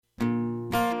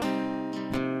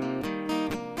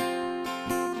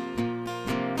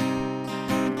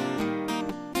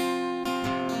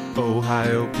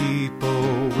Ohio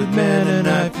people with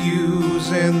Mennonite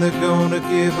views, and they're gonna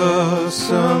give us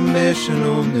some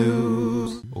missional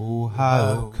news.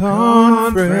 Ohio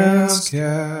Conference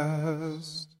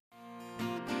Cast.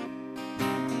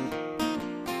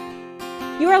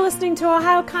 You are listening to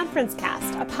Ohio Conference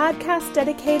Cast, a podcast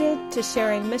dedicated to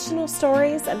sharing missional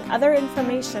stories and other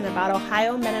information about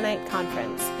Ohio Mennonite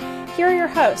Conference. Here are your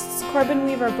hosts, Corbin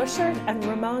Weaver-Bushard and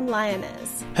Ramon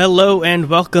Lyonez. Hello and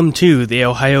welcome to the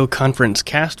Ohio Conference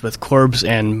Cast with Corbs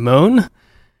and Moan.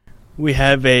 We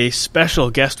have a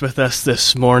special guest with us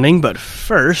this morning, but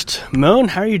first, Moan,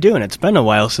 how are you doing? It's been a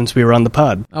while since we were on the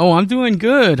pod. Oh, I'm doing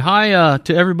good. Hi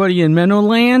to everybody in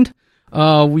Mennoland.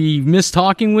 We missed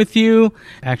talking with you.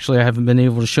 Actually, I haven't been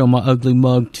able to show my ugly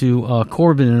mug to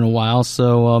Corbin in a while,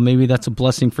 so maybe that's a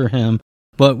blessing for him.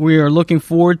 But we are looking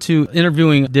forward to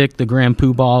interviewing Dick, the Grand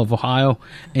Poobah of Ohio.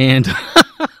 And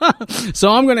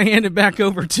so I'm going to hand it back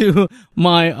over to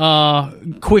my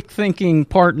quick-thinking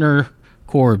partner,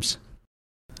 Corbs.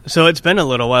 So it's been a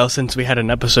little while since we had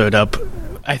an episode up.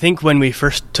 I think when we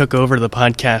first took over the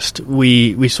podcast,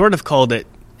 we sort of called it,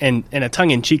 in a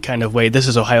tongue-in-cheek kind of way, this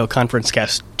is Ohio Conference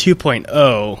Cast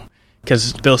 2.0,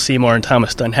 because Bill Seymour and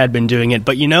Thomas Dunn had been doing it.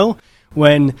 But you know,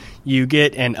 when you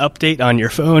get an update on your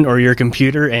phone or your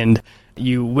computer and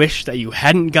you wish that you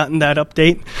hadn't gotten that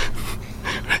update,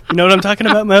 you know what I'm talking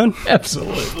about, Moan?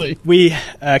 Absolutely. We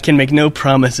can make no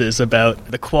promises about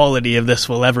the quality of this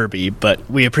will ever be, but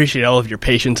we appreciate all of your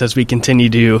patience as we continue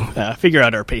to figure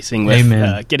out our pacing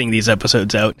with getting these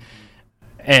episodes out.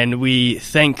 And we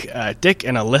thank Dick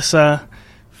and Alyssa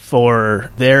for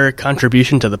their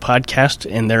contribution to the podcast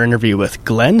in their interview with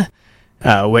Glenn,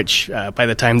 which by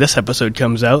the time this episode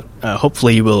comes out,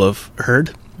 hopefully you will have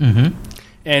heard. Mm-hmm.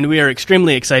 And we are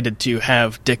extremely excited to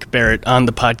have Dick Barrett on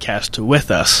the podcast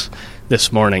with us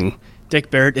this morning.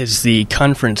 Dick Barrett is the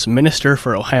conference minister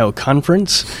for Ohio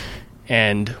Conference,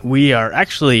 and we are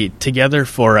actually together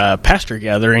for a pastor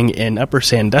gathering in Upper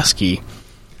Sandusky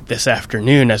this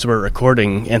afternoon as we're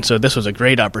recording, and so this was a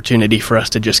great opportunity for us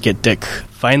to just get Dick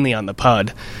finally on the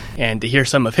pod and to hear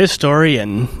some of his story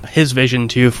and his vision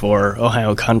too for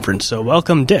Ohio Conference. So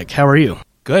welcome, Dick. How are you?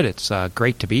 Good. It's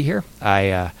great to be here.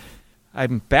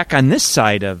 I'm back on this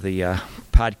side of the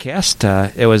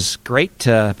podcast. It was great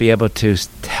to be able to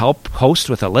help host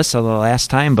with Alyssa the last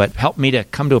time, but helped me to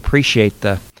come to appreciate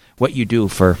what you do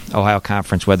for Ohio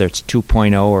Conference, whether it's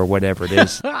 2.0 or whatever it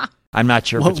is. I'm not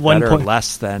sure if it's better or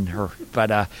less than her,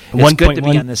 but it's good to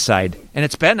be on this side. And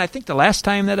it's been, I think the last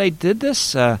time that I did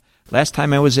this, last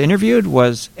time I was interviewed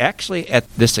was actually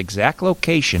at this exact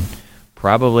location,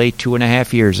 probably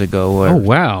 2.5 years ago. Oh,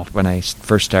 wow. When I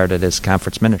first started as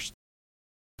conference minister.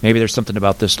 Maybe there's something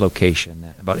about this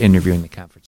location, about interviewing the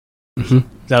conference. Mm-hmm.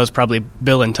 That was probably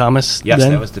Bill and Thomas. Yes,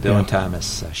 then? That was the Bill and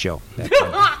Thomas show. Yes.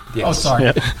 Oh, sorry.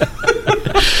 Yeah.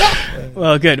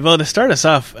 Well, good. Well, to start us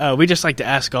off, we just like to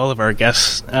ask all of our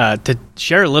guests to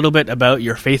share a little bit about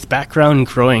your faith background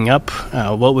growing up.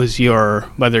 What was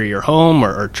whether your home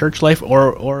or church life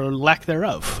or lack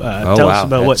thereof? Tell us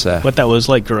about what that was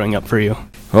like growing up for you.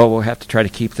 Well, we'll have to try to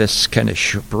keep this kind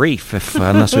of brief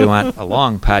unless we want a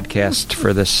long podcast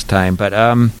for this time. But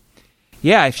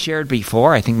yeah, I've shared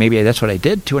before. I think maybe that's what I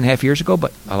did 2.5 years ago,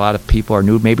 but a lot of people are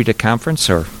new maybe to conference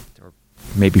or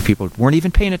maybe people weren't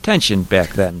even paying attention back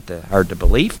then. Hard to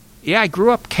believe. Yeah, I grew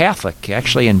up Catholic,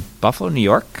 actually in Buffalo, New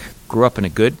York. Grew up in a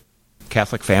good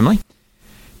Catholic family.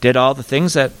 Did all the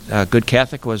things that a good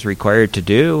Catholic was required to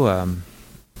do.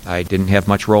 I didn't have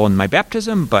much role in my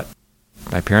baptism, but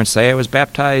my parents say I was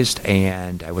baptized,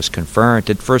 and I was confirmed.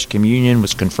 Did First Communion,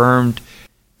 was confirmed.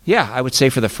 Yeah, I would say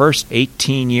for the first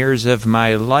 18 years of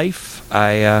my life,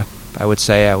 I would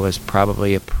say I was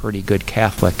probably a pretty good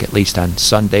Catholic, at least on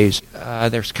Sundays.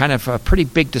 There's kind of a pretty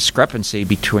big discrepancy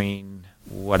between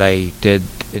what I did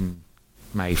in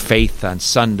my faith on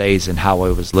Sundays and how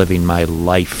I was living my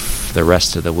life the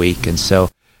rest of the week. And so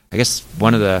I guess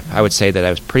I would say that I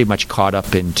was pretty much caught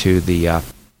up into the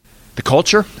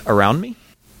culture around me.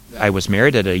 I was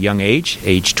married at a young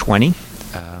age 20.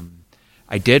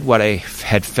 I did what I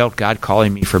had felt God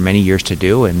calling me for many years to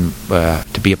do, and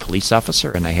to be a police officer,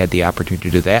 and I had the opportunity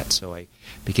to do that. So I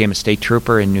became a state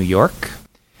trooper in New York.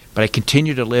 But I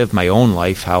continued to live my own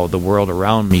life, how the world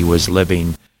around me was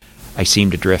living. I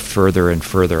seemed to drift further and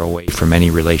further away from any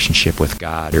relationship with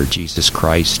God or Jesus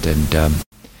Christ, and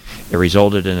it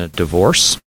resulted in a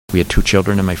divorce. We had 2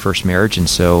 children in my first marriage, and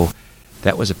so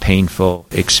that was a painful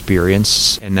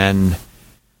experience. And then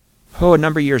a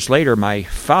number of years later, my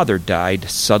father died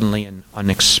suddenly and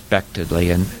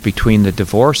unexpectedly. And between the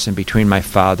divorce and between my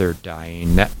father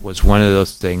dying, that was one of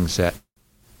those things that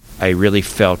I really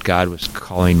felt God was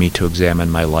calling me to examine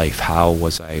my life. How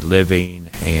was I living,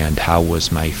 and how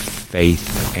was my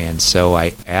faith? And so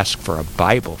I asked for a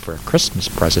Bible for a Christmas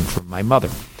present from my mother.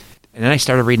 And then I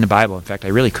started reading the Bible. In fact, I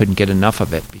really couldn't get enough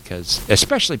of it because,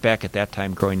 especially back at that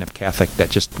time, growing up Catholic, that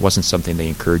just wasn't something they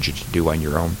encouraged you to do on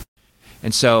your own.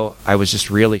 And so I was just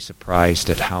really surprised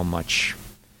at how much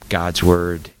God's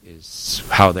Word is,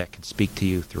 how that can speak to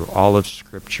you through all of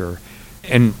Scripture.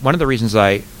 And one of the reasons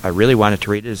I really wanted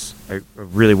to read it is I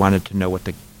really wanted to know what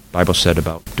the Bible said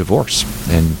about divorce,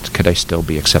 and could I still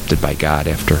be accepted by God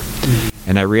after? Mm-hmm.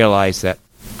 And I realized that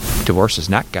divorce is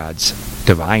not God's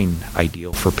divine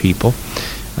ideal for people.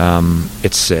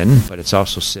 It's sin, but it's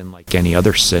also sin like any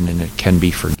other sin, and it can be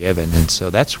forgiven. And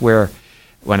so that's where,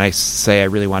 when I say I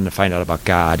really wanted to find out about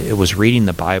God, it was reading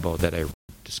the Bible that I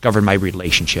discovered my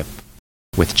relationship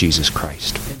with Jesus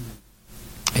Christ.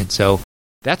 And so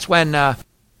that's when I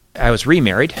was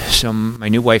remarried. So my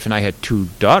new wife and I had 2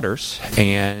 daughters,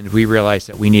 and we realized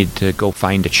that we needed to go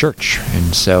find a church.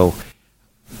 And so,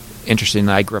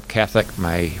 interestingly, I grew up Catholic.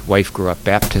 My wife grew up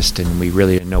Baptist, and we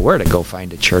really didn't know where to go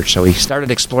find a church. So we started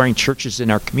exploring churches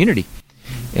in our community.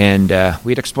 And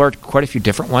we'd explored quite a few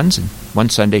different ones. And one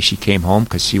Sunday she came home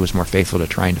because she was more faithful to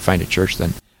trying to find a church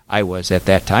than I was at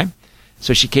that time.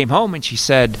 So she came home and she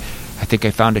said, "I think I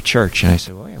found a church." And I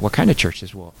said, "Well, yeah, what kind of church?" She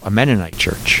said, "Well, a Mennonite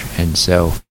church." And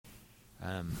so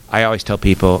I always tell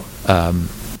people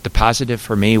the positive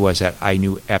for me was that I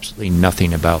knew absolutely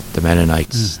nothing about the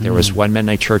Mennonites. Mm-hmm. There was one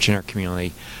Mennonite church in our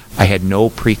community. I had no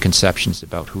preconceptions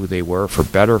about who they were, for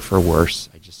better or for worse.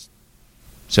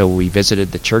 So we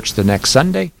visited the church the next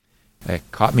Sunday. It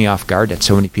caught me off guard that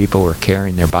so many people were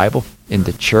carrying their Bible in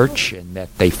the church, and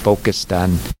that they focused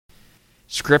on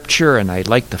Scripture, and I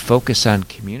liked the focus on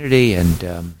community.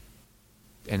 And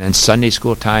then Sunday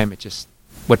school time,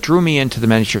 what drew me into the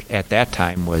Mennonite church at that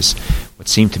time was what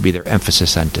seemed to be their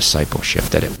emphasis on discipleship,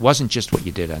 that it wasn't just what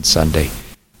you did on Sunday,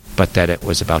 but that it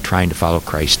was about trying to follow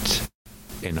Christ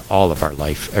in all of our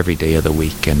life, every day of the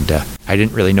week. And I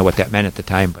didn't really know what that meant at the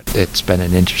time, but it's been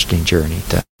an interesting journey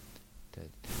to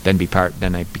then be part.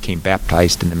 Then I became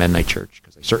baptized in the Mennonite church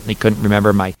because I certainly couldn't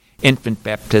remember my infant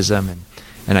baptism,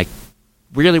 and I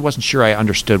really wasn't sure I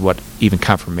understood what even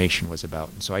confirmation was about.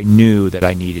 And so I knew that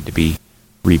I needed to be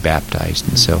rebaptized.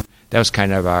 And so that was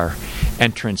kind of our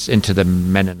entrance into the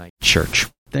Mennonite church.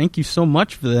 Thank you so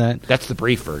much for that. That's the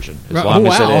brief version, as long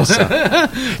as it is.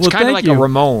 It's well, kind of like a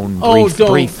Ramon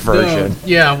brief version.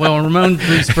 Yeah, well, Ramon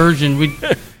brief version,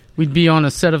 we'd be on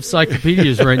a set of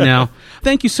encyclopedias right now.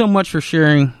 Thank you so much for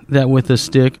sharing that with us,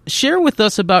 Dick. Share with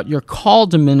us about your call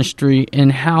to ministry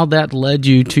and how that led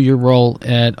you to your role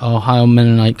at Ohio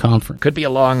Mennonite Conference. Could be a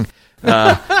long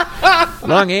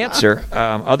answer,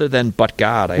 other than but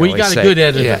God. We got a good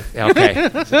editor. Yeah, okay.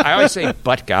 I always say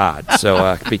but God.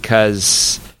 So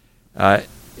because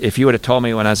if you would have told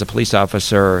me when I was a police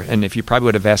officer, and if you probably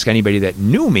would have asked anybody that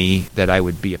knew me that I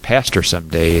would be a pastor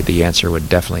someday, the answer would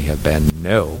definitely have been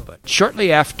no. But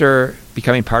shortly after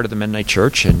becoming part of the Mennonite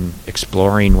Church and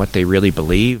exploring what they really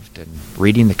believed and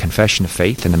reading the Confession of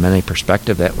Faith in the Mennonite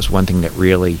perspective, that was one thing that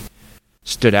really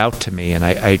stood out to me, and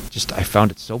I found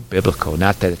it so biblical.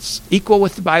 Not that it's equal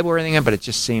with the Bible or anything, but it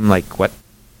just seemed like what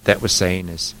that was saying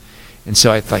is. And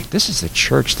so I thought, this is a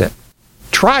church that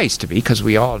tries to be, because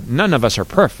none of us are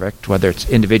perfect, whether it's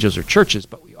individuals or churches,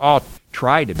 but we all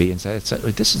try to be. And so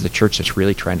this is the church that's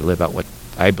really trying to live out what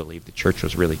I believe the church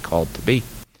was really called to be.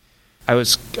 I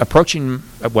was approaching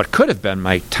what could have been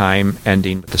my time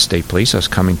ending with the state police. I was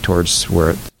coming towards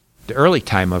the early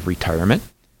time of retirement.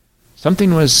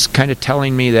 Something was kind of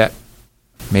telling me that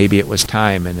maybe it was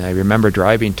time. And I remember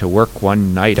driving to work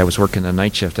one night. I was working the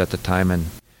night shift at the time, and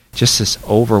just this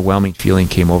overwhelming feeling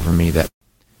came over me that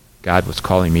God was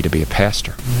calling me to be a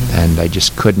pastor. Mm-hmm. And I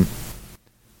just couldn't,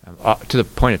 to the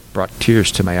point it brought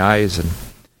tears to my eyes. And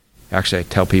actually, I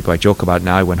tell people, I joke about it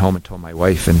now. I went home and told my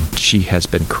wife, and she has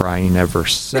been crying ever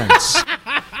since.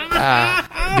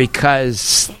 And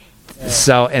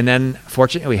then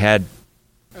fortunately we had,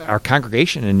 our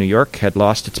congregation in New York had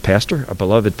lost its pastor, a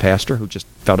beloved pastor who just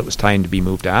felt it was time to be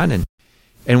moved on.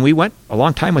 And we went a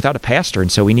long time without a pastor,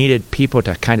 and so we needed people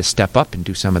to kind of step up and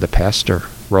do some of the pastor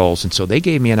roles. And so they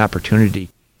gave me an opportunity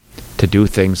to do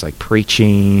things like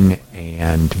preaching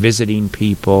and visiting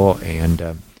people. And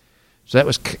so that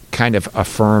was kind of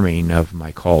affirming of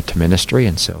my call to ministry.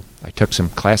 And so I took some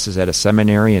classes at a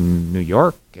seminary in New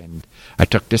York, and I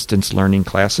took distance learning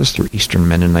classes through Eastern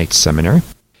Mennonite Seminary.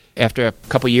 After a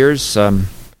couple years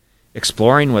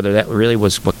exploring whether that really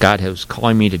was what God was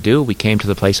calling me to do, we came to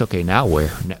the place, okay, now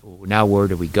where? Now where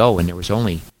do we go? And there was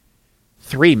only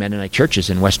 3 Mennonite churches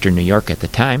in Western New York at the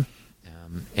time.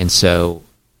 And so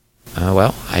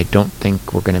well, I don't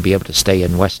think we're going to be able to stay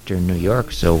in Western New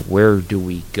York, so where do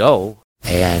we go?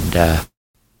 And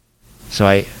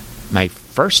so my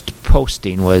first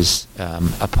posting was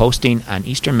a posting on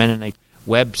Eastern Mennonite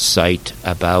website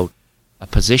about a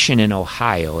position in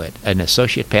Ohio, an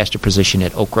associate pastor position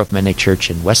at Oak Grove Mennonite Church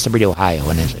in West Liberty, Ohio.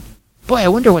 And I said, boy, I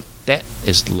wonder what that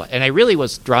is like. And I really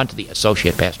was drawn to the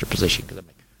associate pastor position because I'm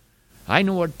like, I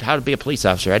know how to be a police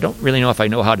officer. I don't really know if I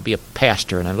know how to be a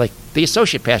pastor. And I'm like, the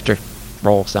associate pastor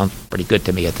role sounds pretty good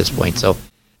to me at this point. So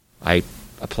I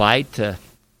applied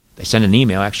I sent an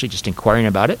email actually just inquiring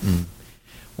about it. And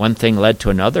one thing led to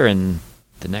another. And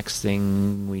the next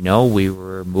thing we know, we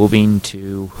were moving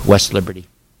to West Liberty,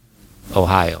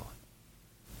 Ohio.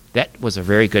 That was a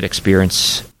very good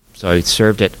experience. So I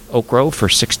served at Oak Grove for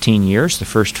 16 years, the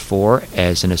first 4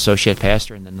 as an associate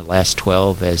pastor, and then the last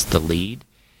 12 as the lead.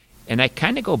 And I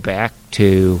kind of go back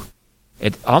to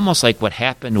it almost like what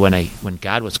happened when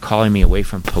God was calling me away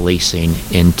from policing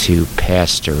into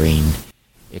pastoring.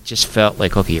 It just felt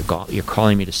like, okay, you're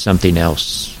calling me to something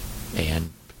else, and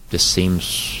this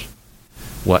seems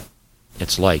what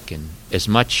it's like. And as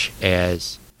much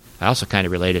as I also kind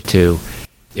of related to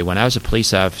when I was a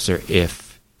police officer,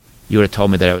 if you would have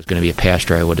told me that I was going to be a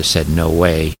pastor, I would have said no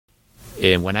way.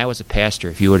 And when I was a pastor,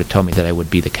 if you would have told me that I would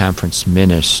be the conference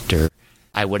minister,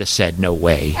 I would have said no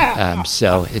way.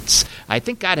 So I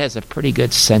think God has a pretty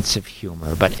good sense of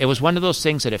humor. But it was one of those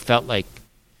things that it felt like,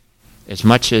 as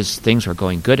much as things were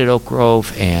going good at Oak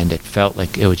Grove, and it felt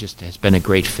like has been a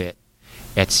great fit.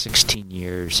 At 16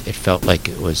 years, it felt like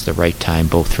it was the right time,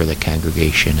 both for the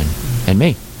congregation and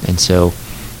me. And so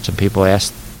some people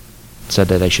said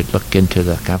that I should look into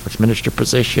the conference minister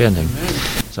position. And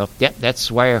so, yeah,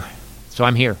 that's why. So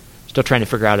I'm here, still trying to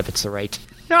figure out if it's the right.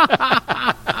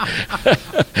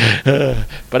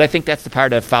 But I think that's the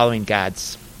part of following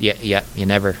God's. You got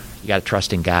to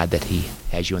trust in God that He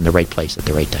has you in the right place at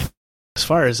the right time. As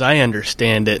far as I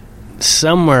understand it,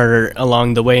 somewhere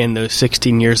along the way in those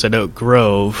 16 years at Oak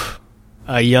Grove,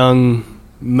 a young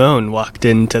Moan walked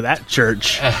into that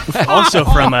church, also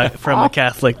from a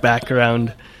Catholic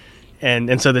background,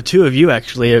 and so the two of you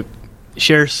actually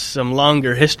share some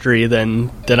longer history than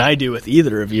I do with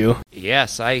either of you.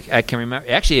 Yes, I can remember.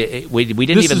 Actually, we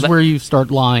didn't This even. is where you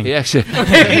start lying. We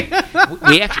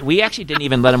actually didn't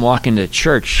even let him walk into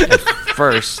church at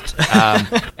first.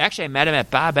 Actually, I met him at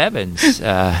Bob Evans,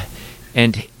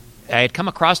 and I had come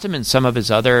across him in some of his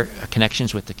other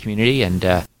connections with the community,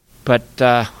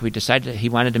 but we decided he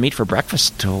wanted to meet for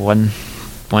breakfast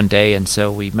one day, and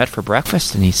so we met for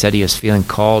breakfast, and he said he was feeling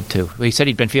called to. Well, he said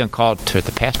he'd been feeling called to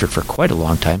the pastorate for quite a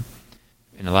long time,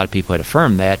 and a lot of people had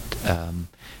affirmed that,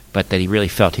 but that he really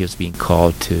felt he was being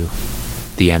called to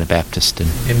the Anabaptist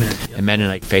and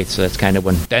Mennonite faith. So that's kind of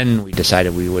when then we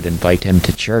decided we would invite him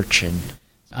to church, and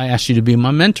I asked you to be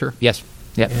my mentor. Yes.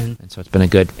 Yep. And so it's been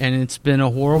and it's been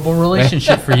a horrible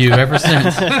relationship for you ever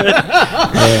since.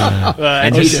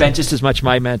 And he's been just as much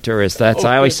my mentor as that.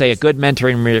 I always say a good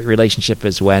mentoring relationship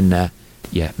is when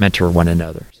mentor one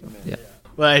another. So, yeah.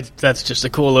 Well, that's just a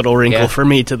cool little wrinkle for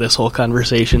me to this whole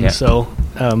conversation. Yeah. So,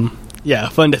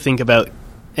 fun to think about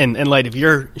in light of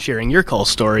your sharing your call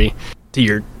story to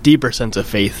your deeper sense of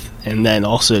faith, and then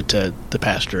also to the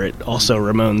pastorate, also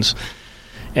Ramon's,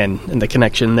 and the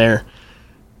connection there.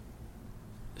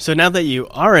 So now that you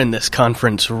are in this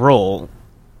conference role,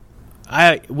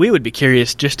 we would be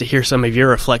curious just to hear some of your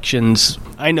reflections.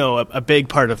 I know a big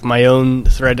part of my own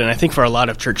thread, and I think for a lot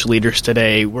of church leaders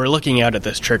today, we're looking out at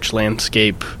this church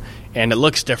landscape, and it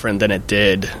looks different than it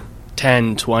did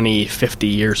 10, 20, 50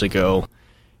 years ago.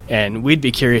 And we'd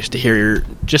be curious to hear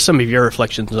just some of your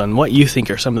reflections on what you think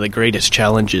are some of the greatest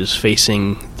challenges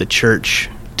facing the church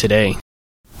today.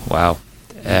 Wow.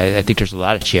 I think there's a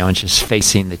lot of challenges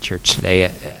facing the church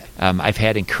today. I've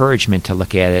had encouragement to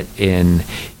look at it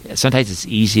sometimes it's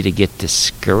easy to get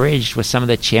discouraged with some of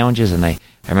the challenges, and I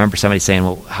remember somebody saying,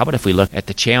 well, how about if we look at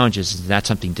the challenges as not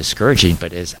something discouraging,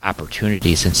 but as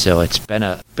opportunities? And so it's been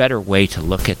a better way to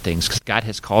look at things, because God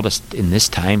has called us in this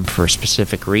time for a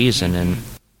specific reason, and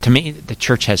to me, the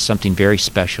church has something very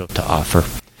special to offer.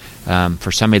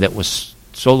 For somebody that was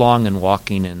so long in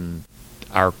walking in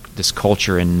this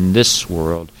culture in this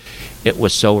world, it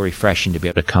was so refreshing to be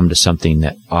able to come to something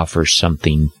that offers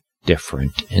something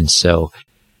different. And so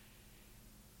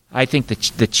I think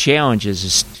the challenge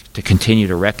is to continue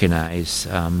to recognize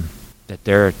that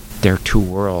there are two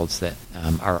worlds that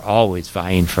are always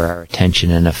vying for our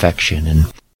attention and affection,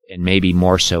 and maybe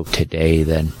more so today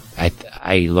than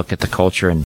I look at the culture,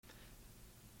 and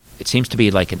it seems to be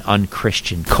like an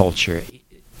unchristian culture.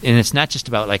 And it's not just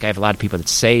about, like, I have a lot of people that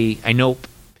say, I know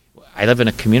I live in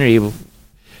a community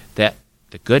that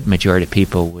the good majority of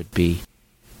people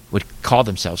would call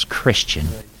themselves Christian.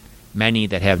 Right. Many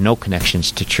that have no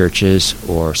connections to churches,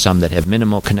 or some that have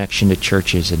minimal connection to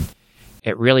churches, and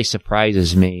it really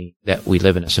surprises me that we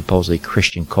live in a supposedly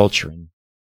Christian culture, and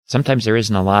sometimes there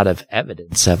isn't a lot of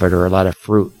evidence of it or a lot of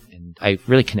fruit. And I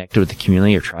really connected with the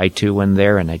community, or tried to when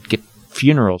there, and I'd get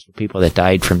funerals for people that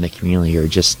died from the community, or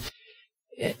just,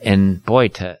 and boy,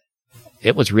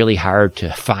 it was really hard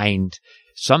to find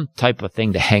some type of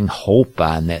thing to hang hope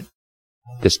on, that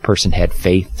this person had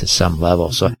faith to some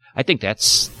level. So I think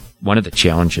that's one of the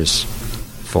challenges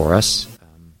for us.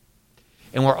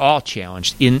 And we're all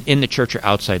challenged in the church or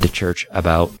outside the church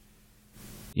about,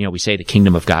 we say the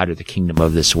kingdom of God or the kingdom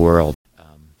of this world.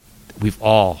 We've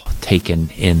all taken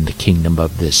in the kingdom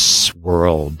of this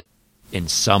world in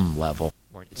some level.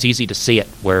 It's easy to see it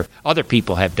where other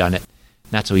people have done it.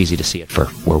 Not so easy to see it for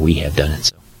where we have done it.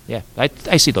 So, yeah,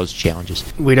 I see those challenges.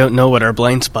 We don't know what our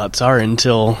blind spots are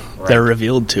until they're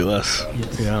revealed to us.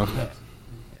 Yes. Yeah.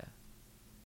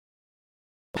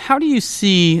 How do you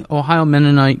see Ohio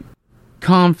Mennonite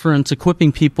Conference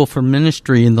equipping people for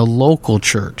ministry in the local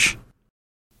church?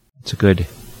 It's a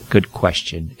good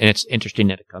question. And it's interesting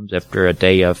that it comes after a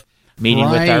day of meeting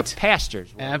with our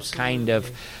pastors. Absolutely. Kind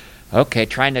of,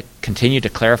 trying to continue to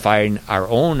clarify our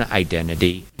own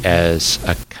identity as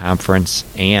a conference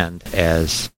and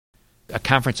as a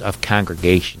conference of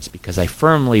congregations, because I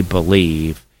firmly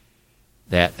believe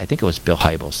that, I think it was Bill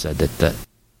Hybels said that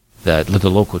the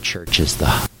local church is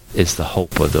the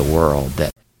hope of the world,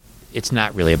 that it's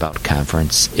not really about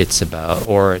conference, it's about,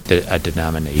 or a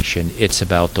denomination, it's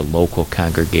about the local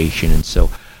congregation. And so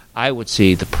I would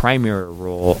say the primary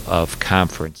role of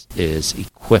conference is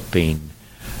equipping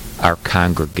our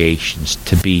congregations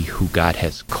to be who God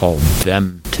has called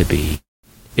them to be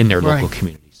in their local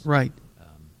communities. Right.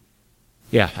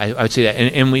 I would say that,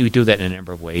 and we do that in a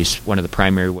number of ways. One of the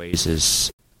primary ways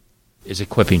is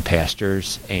equipping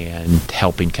pastors and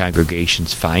helping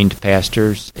congregations find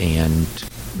pastors and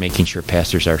making sure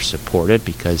pastors are supported,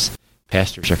 because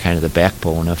pastors are kind of the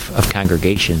backbone of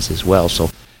congregations as well. So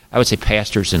I would say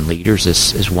pastors and leaders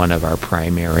is one of our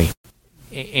primary.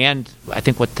 And I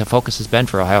think what the focus has been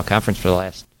for Ohio Conference for the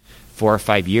last 4 or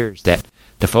 5 years, that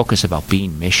the focus about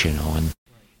being missional. And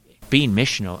being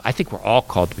missional, I think we're all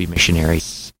called to be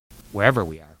missionaries wherever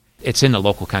we are. It's in the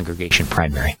local congregation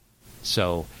primary.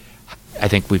 So I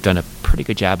think we've done a pretty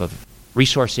good job of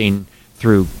resourcing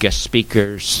through guest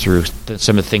speakers, through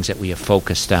some of the things that we have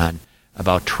focused on,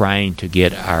 about trying to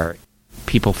get our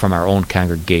people from our own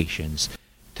congregations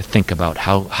to think about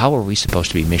how are we supposed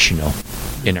to be missional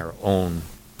in our own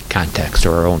context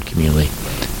or our own community,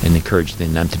 and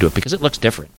encouraging them to do it, because it looks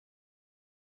different.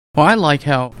 Well, I like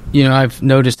how, I've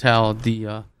noticed how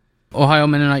the Ohio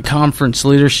Mennonite Conference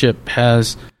leadership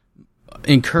has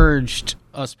encouraged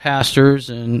us pastors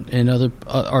and other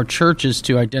our churches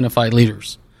to identify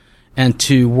leaders and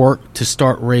to work to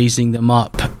start raising them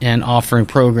up and offering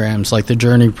programs like the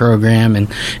Journey program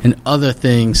and other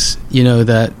things,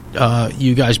 that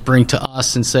you guys bring to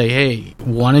us and say, hey,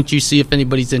 why don't you see if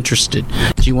anybody's interested?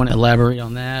 Do you want to elaborate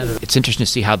on that? It's interesting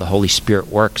to see how the Holy Spirit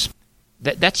works.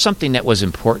 That's something that was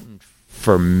important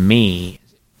for me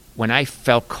when I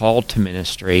felt called to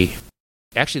ministry.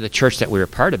 Actually, the church that we were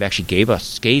part of actually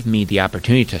gave me the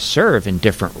opportunity to serve in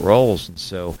different roles. And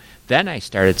so then I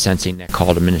started sensing that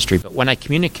call to ministry. But when I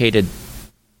communicated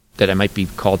that I might be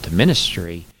called to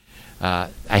ministry, I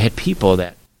had people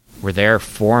that were there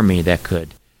for me that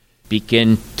could speak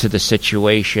into the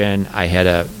situation. I had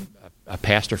a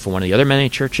pastor for one of the other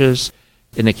Mennonite churches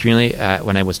in the community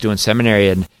when I was doing seminary,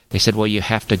 and they said, well, you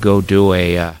have to go do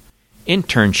a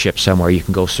internship somewhere. You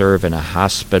can go serve in a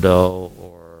hospital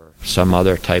or some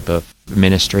other type of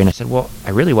ministry. And I said, well,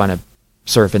 I really want to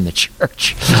serve in the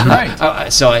church. Right.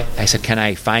 So I said, can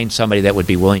I find somebody that would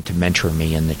be willing to mentor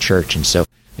me in the church? And so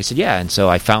they said, yeah. And so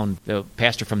I found the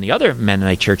pastor from the other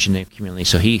Mennonite church in the community.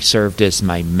 So he served as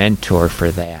my mentor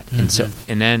for that. Mm-hmm.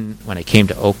 And then when I came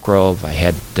to Oak Grove, I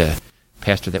had the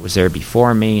pastor that was there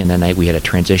before me, and then we had a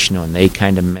transitional, and they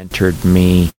kind of mentored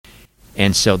me.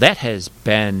 And so that has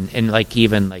been, and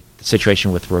even the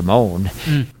situation with Ramon,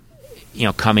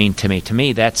 coming to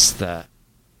me, that's the,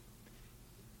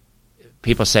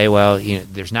 people say, well,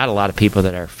 there's not a lot of people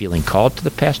that are feeling called to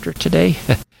the pastor today.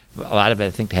 A lot of it,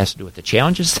 I think, has to do with the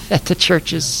challenges that the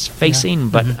church is facing,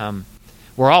 but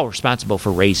we're all responsible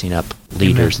for raising up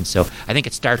leaders. And so I think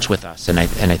it starts with us, and I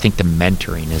think the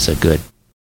mentoring is a good.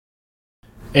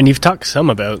 And you've talked some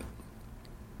about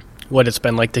what it's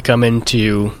been like to come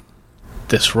into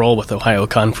this role with Ohio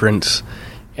Conference.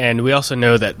 And we also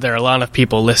know that there are a lot of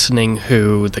people listening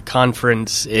who the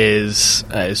conference is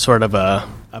sort of a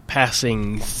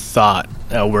passing thought.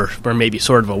 We're maybe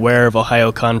sort of aware of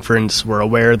Ohio Conference. We're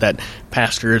aware that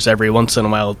pastors every once in a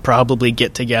while probably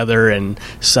get together in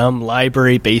some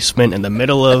library basement in the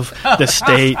middle of the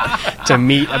state to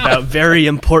meet about very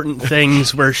important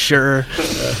things, we're sure.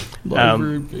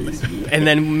 And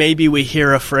then maybe we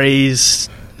hear a phrase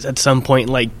at some point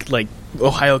like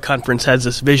Ohio Conference has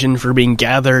this vision for being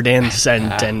gathered and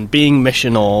sent and being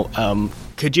missional.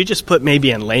 Could you just put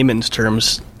maybe in layman's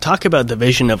terms, talk about the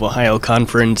vision of Ohio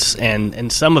Conference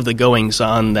and some of the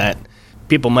goings-on that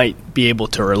people might be able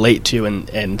to relate to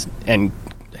and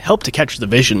help to catch the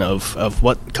vision of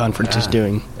what conference is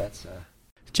doing?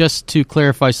 Just to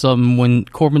clarify something, when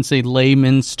Corbin say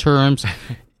layman's terms,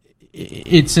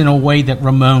 it's in a way that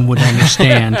Ramon would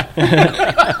understand.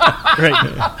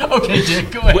 Right. Okay,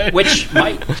 Dick, go ahead. Which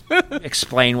might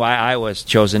explain why I was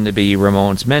chosen to be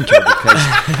Ramon's mentor,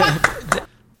 because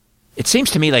it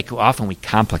seems to me like often we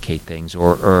complicate things,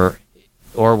 or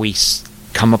we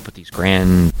come up with these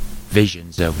grand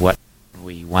visions of what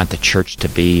we want the church to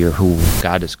be or who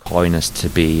God is calling us to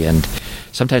be, and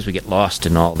sometimes we get lost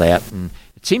in all that. And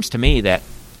it seems to me that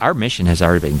our mission has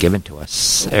already been given to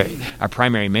us. Our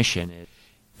primary mission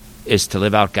is to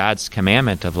live out God's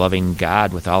commandment of loving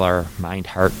God with all our mind,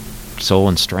 heart, soul,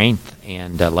 and strength,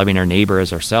 and loving our neighbor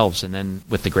as ourselves, and then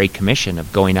with the Great Commission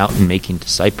of going out and making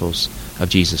disciples of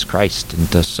Jesus Christ.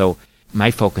 And so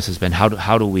my focus has been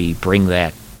how do we bring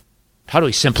that, how do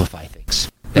we simplify things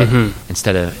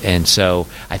and so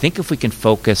I think if we can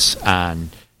focus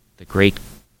on the Great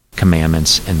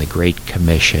Commandments and the Great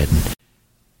Commission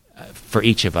for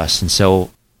each of us. And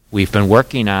so we've been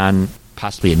working on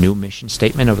possibly a new mission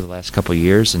statement over the last couple of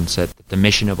years, and said that the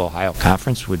mission of Ohio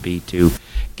Conference would be to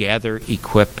gather,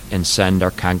 equip, and send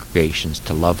our congregations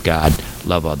to love God,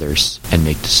 love others, and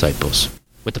make disciples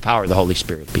with the power of the Holy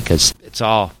Spirit, because it's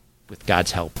all with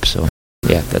God's help. So,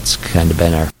 yeah, that's kind of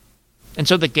been our... And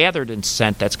so the gathered and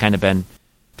sent, that's kind of been...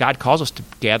 God calls us to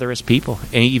gather as people,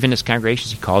 and even as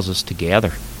congregations, He calls us to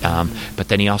gather. But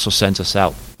then He also sends us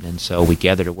out, and so we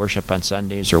gather to worship on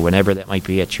Sundays or whenever that might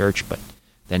be at church, but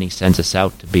then He sends us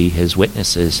out to be His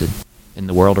witnesses in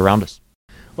the world around us.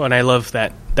 Well, and I love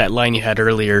that line you had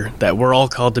earlier, that we're all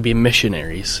called to be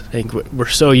missionaries. I think we're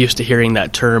so used to hearing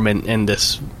that term in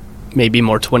this maybe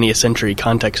more 20th century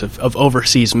context of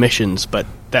overseas missions, but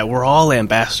that we're all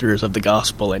ambassadors of the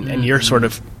gospel, and you're sort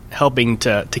of helping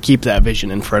to keep that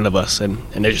vision in front of us, and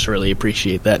I just really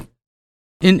appreciate that.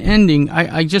 In ending,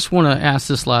 I just want to ask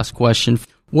this last question.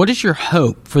 What is your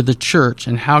hope for the church,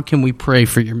 and how can we pray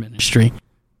for your ministry?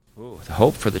 Ooh, the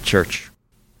hope for the church.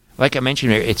 Like I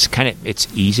mentioned, it's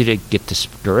easy to get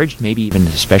discouraged, maybe even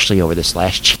especially over this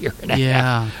last year and a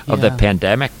half of the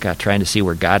pandemic, trying to see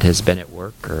where God has been at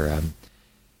work. Or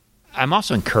I'm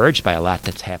also encouraged by a lot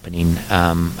that's happening.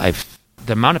 The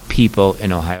amount of people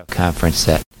in Ohio Conference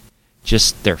that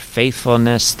just their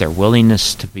faithfulness, their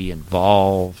willingness to be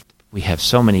involved. We have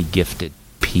so many gifted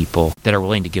people that are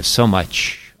willing to give so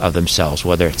much of themselves,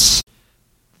 whether it's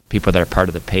people that are part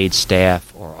of the paid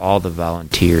staff or all the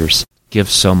volunteers, give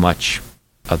so much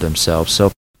of themselves.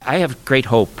 So I have great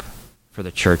hope for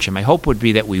the church, and my hope would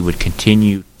be that we would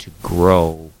continue to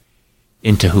grow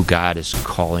into who God is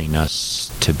calling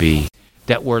us to be,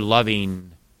 that we're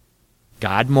loving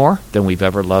God more than we've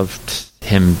ever loved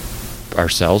Him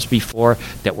ourselves before,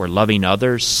 that we're loving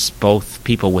others, both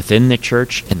people within the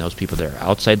church and those people that are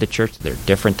outside the church that are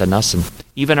different than us, and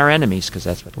even our enemies, because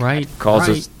that's what God calls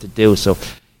us to do. So,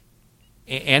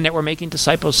 and that we're making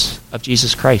disciples of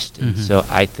Jesus Christ. And so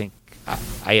I think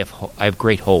I have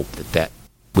great hope that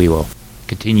we will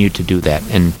continue to do that.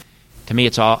 And to me,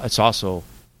 it's also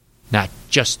not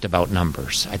just about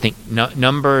numbers. I think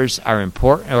numbers are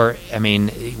important,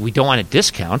 we don't want to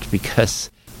discount, because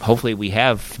hopefully we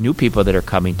have new people that are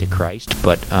coming to Christ,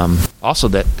 but also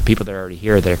that the people that are already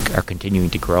here that are continuing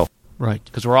to grow. Right.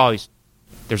 Because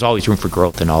there's always room for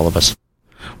growth in all of us.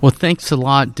 Well, thanks a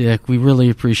lot, Dick. We really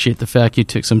appreciate the fact you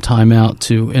took some time out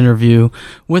to interview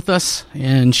with us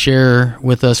and share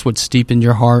with us what's deep in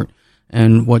your heart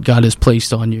and what God has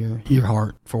placed on your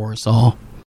heart for us all.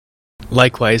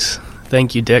 Likewise.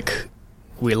 Thank you, Dick.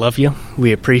 We love you.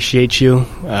 We appreciate you.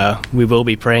 We will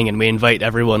be praying, and we invite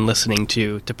everyone listening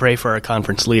to pray for our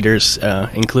conference leaders,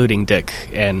 including Dick.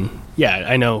 And yeah,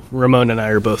 I know Ramon and I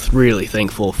are both really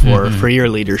thankful for your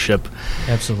leadership.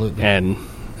 Absolutely. And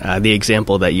the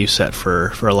example that you set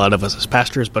for a lot of us as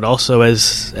pastors, but also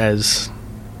as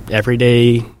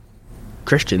everyday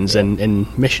Christians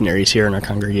and missionaries here in our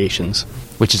congregations.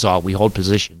 Which is all. We hold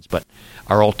positions, but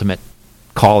our ultimate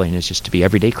calling is just to be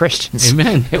everyday Christians.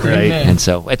 Amen. Right. Amen. And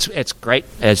so it's great.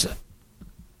 As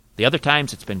the other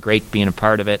times, it's been great being a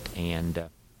part of it, and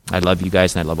I love you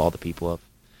guys, and I love all the people of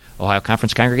Ohio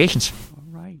Conference congregations.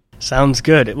 All right. Sounds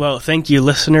good. Well, thank you,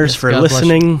 listeners, for God bless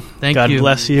listening. you. Thank God you.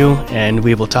 bless you, and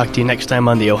we will talk to you next time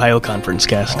on the Ohio Conference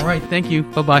Cast. All right. Thank you.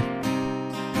 Bye-bye.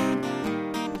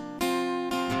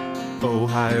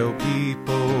 Ohio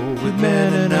people with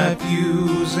Mennonite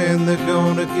views, and they're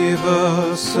gonna give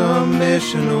us some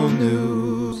missional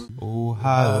news.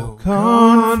 Ohio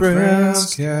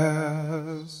Conference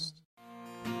Cast.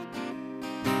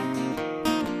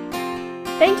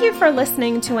 Thank you for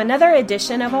listening to another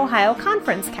edition of Ohio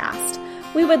Conference Cast.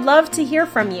 We would love to hear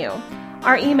from you.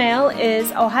 Our email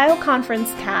is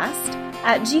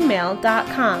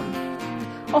ohioconferencecast@gmail.com.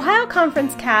 Ohio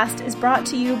Conference Cast is brought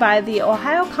to you by the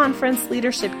Ohio Conference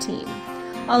Leadership Team,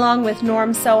 along with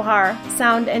Norm Sohar,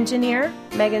 sound engineer,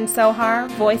 Megan Sohar,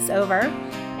 voiceover,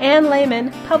 Ann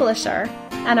Lehman, publisher,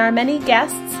 and our many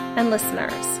guests and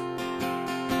listeners.